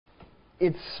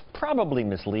It's probably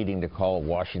misleading to call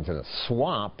Washington a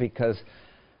swamp because,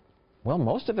 well,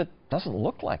 most of it doesn't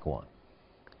look like one.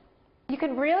 You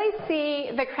can really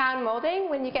see the crown molding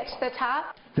when you get to the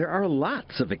top. There are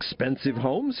lots of expensive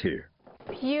homes here.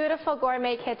 Beautiful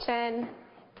gourmet kitchen,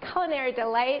 culinary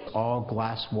delight. All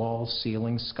glass walls,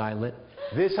 ceilings, skylit.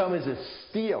 This home is a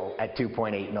steal at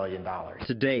 $2.8 million.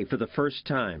 Today, for the first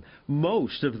time,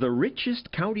 most of the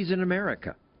richest counties in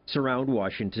America surround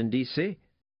Washington, D.C.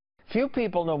 Few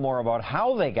people know more about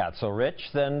how they got so rich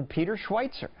than Peter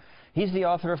Schweizer. He's the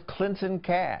author of Clinton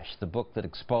Cash, the book that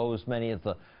exposed many of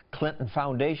the Clinton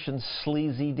Foundation's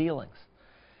sleazy dealings.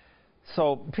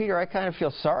 So, Peter, I kind of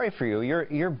feel sorry for you.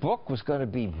 Your book was going to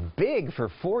be big for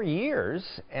 4 years,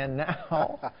 and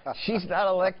now she's not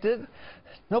elected.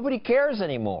 Nobody cares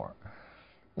anymore.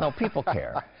 No, people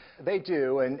care. They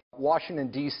do, and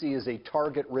Washington, D.C. is a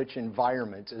target-rich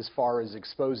environment as far as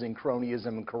exposing cronyism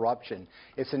and corruption.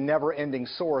 It's a never-ending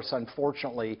source,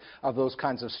 unfortunately, of those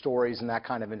kinds of stories and that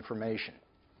kind of information.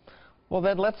 Well,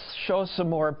 then let's show some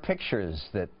more pictures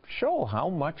that show how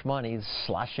much money is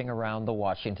sloshing around the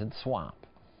Washington swamp.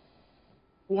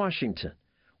 Washington,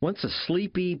 once a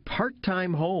sleepy,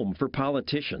 part-time home for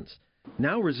politicians,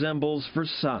 now resembles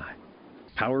Versailles.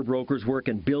 Power brokers work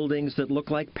in buildings that look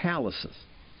like palaces.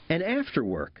 And after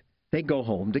work, they go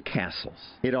home to castles.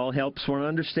 It all helps one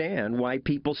understand why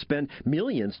people spend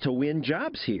millions to win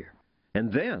jobs here.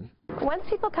 And then, Once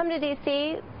people come to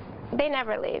D.C., they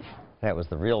never leave. That was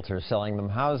the realtor selling them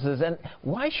houses. And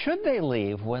why should they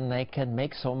leave when they can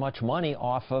make so much money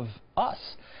off of us?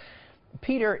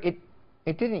 Peter, it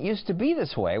didn't used to be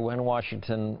this way when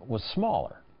Washington was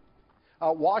smaller.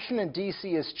 Washington,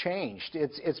 D.C. has changed.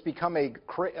 It's become a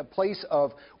place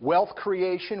of wealth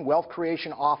creation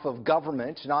off of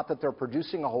government, not that they're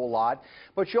producing a whole lot,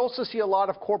 but you also see a lot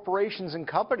of corporations and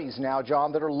companies now,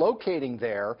 John, that are locating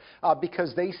there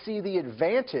because they see the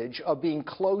advantage of being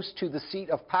close to the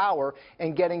seat of power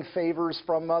and getting favors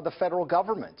from the federal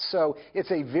government. So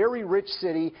it's a very rich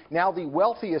city, now the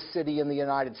wealthiest city in the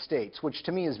United States, which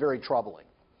to me is very troubling.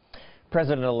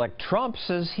 President-elect Trump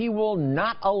says he will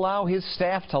not allow his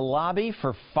staff to lobby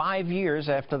for 5 years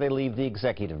after they leave the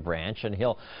executive branch, and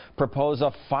he'll propose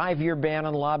a 5-year ban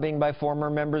on lobbying by former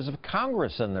members of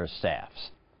Congress and their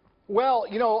staffs. Well,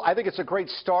 you know, I think it's a great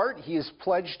start. He has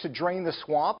pledged to drain the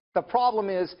swamp. The problem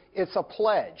is it's a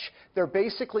pledge. They're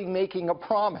basically making a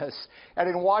promise. And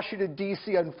in Washington,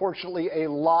 D.C., unfortunately,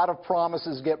 a lot of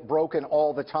promises get broken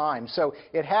all the time. So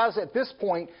it has, at this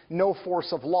point, no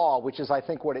force of law, which is, I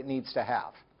think, what it needs to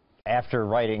have. After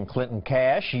writing Clinton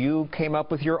Cash, you came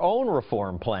up with your own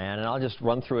reform plan, and I'll just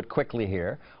run through it quickly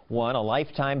here. 1, a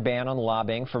lifetime ban on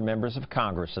lobbying for members of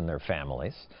Congress and their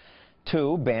families.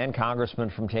 2, ban congressmen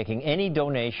from taking any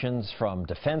donations from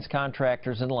defense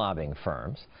contractors and lobbying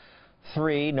firms.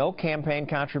 3, no campaign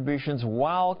contributions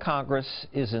while Congress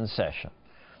is in session.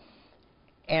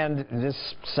 And this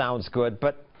sounds good,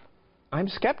 but I'm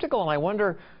skeptical, and I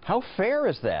wonder how fair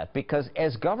is that? Because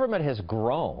as government has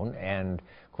grown, and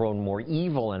grown more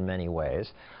evil in many ways,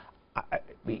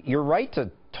 you're right to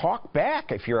talk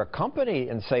back if you're a company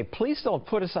and say, please don't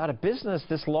put us out of business,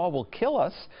 this law will kill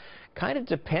us. Kind of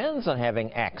depends on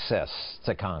having access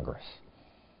to Congress.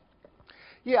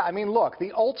 Yeah, I mean, look,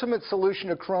 the ultimate solution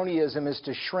to cronyism is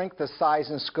to shrink the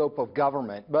size and scope of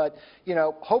government. But, you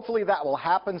know, hopefully that will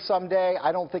happen someday.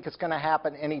 I don't think it's going to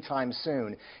happen anytime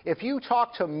soon. If you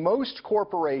talk to most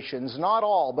corporations, not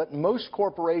all, but most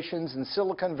corporations in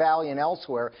Silicon Valley and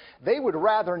elsewhere, they would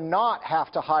rather not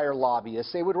have to hire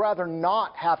lobbyists. They would rather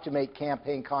not have to make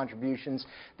campaign contributions.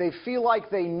 They feel like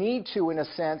they need to, in a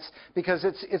sense, because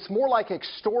it's more like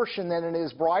extortion than it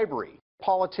is bribery.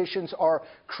 Politicians are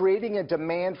creating a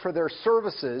demand for their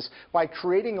services by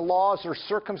creating laws or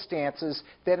circumstances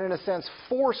that, in a sense,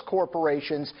 force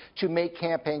corporations to make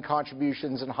campaign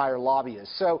contributions and hire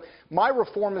lobbyists. So my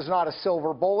reform is not a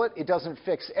silver bullet. It doesn't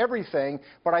fix everything,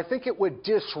 but I think it would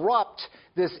disrupt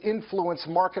this influence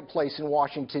marketplace in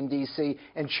Washington, D.C.,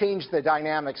 and change the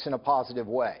dynamics in a positive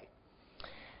way.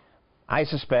 I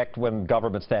suspect when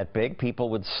government's that big, people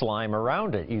would slime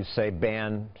around it. You say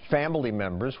ban family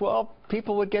members. Well,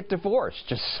 people would get divorced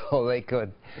just so they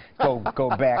could go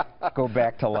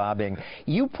back to lobbying.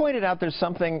 You pointed out there's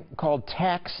something called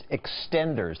tax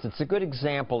extenders. That's a good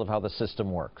example of how the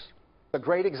system works. A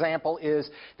great example is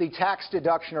the tax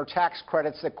deduction or tax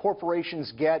credits that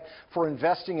corporations get for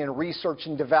investing in research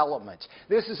and development.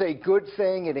 This is a good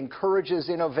thing. It encourages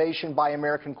innovation by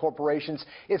American corporations.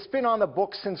 It's been on the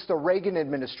books since the Reagan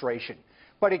administration.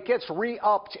 but it gets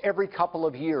re-upped every couple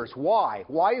of years. Why?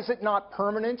 Why is it not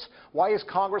permanent? Why has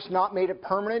Congress not made it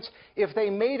permanent? If they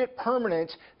made it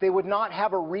permanent, they would not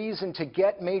have a reason to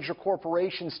get major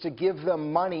corporations to give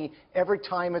them money every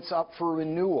time it's up for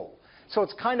renewal. So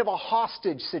it's kind of a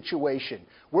hostage situation.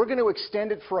 We're going to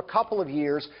extend it for a couple of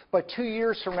years, but 2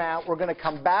 years from now, we're going to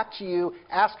come back to you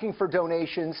asking for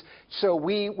donations, so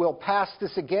we will pass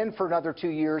this again for another 2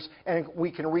 years, and we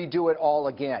can redo it all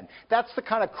again. That's the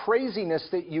kind of craziness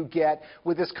that you get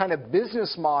with this kind of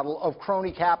business model of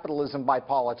crony capitalism by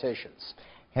politicians.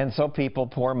 And so people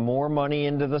pour more money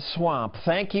into the swamp.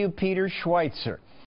 Thank you, Peter Schweizer.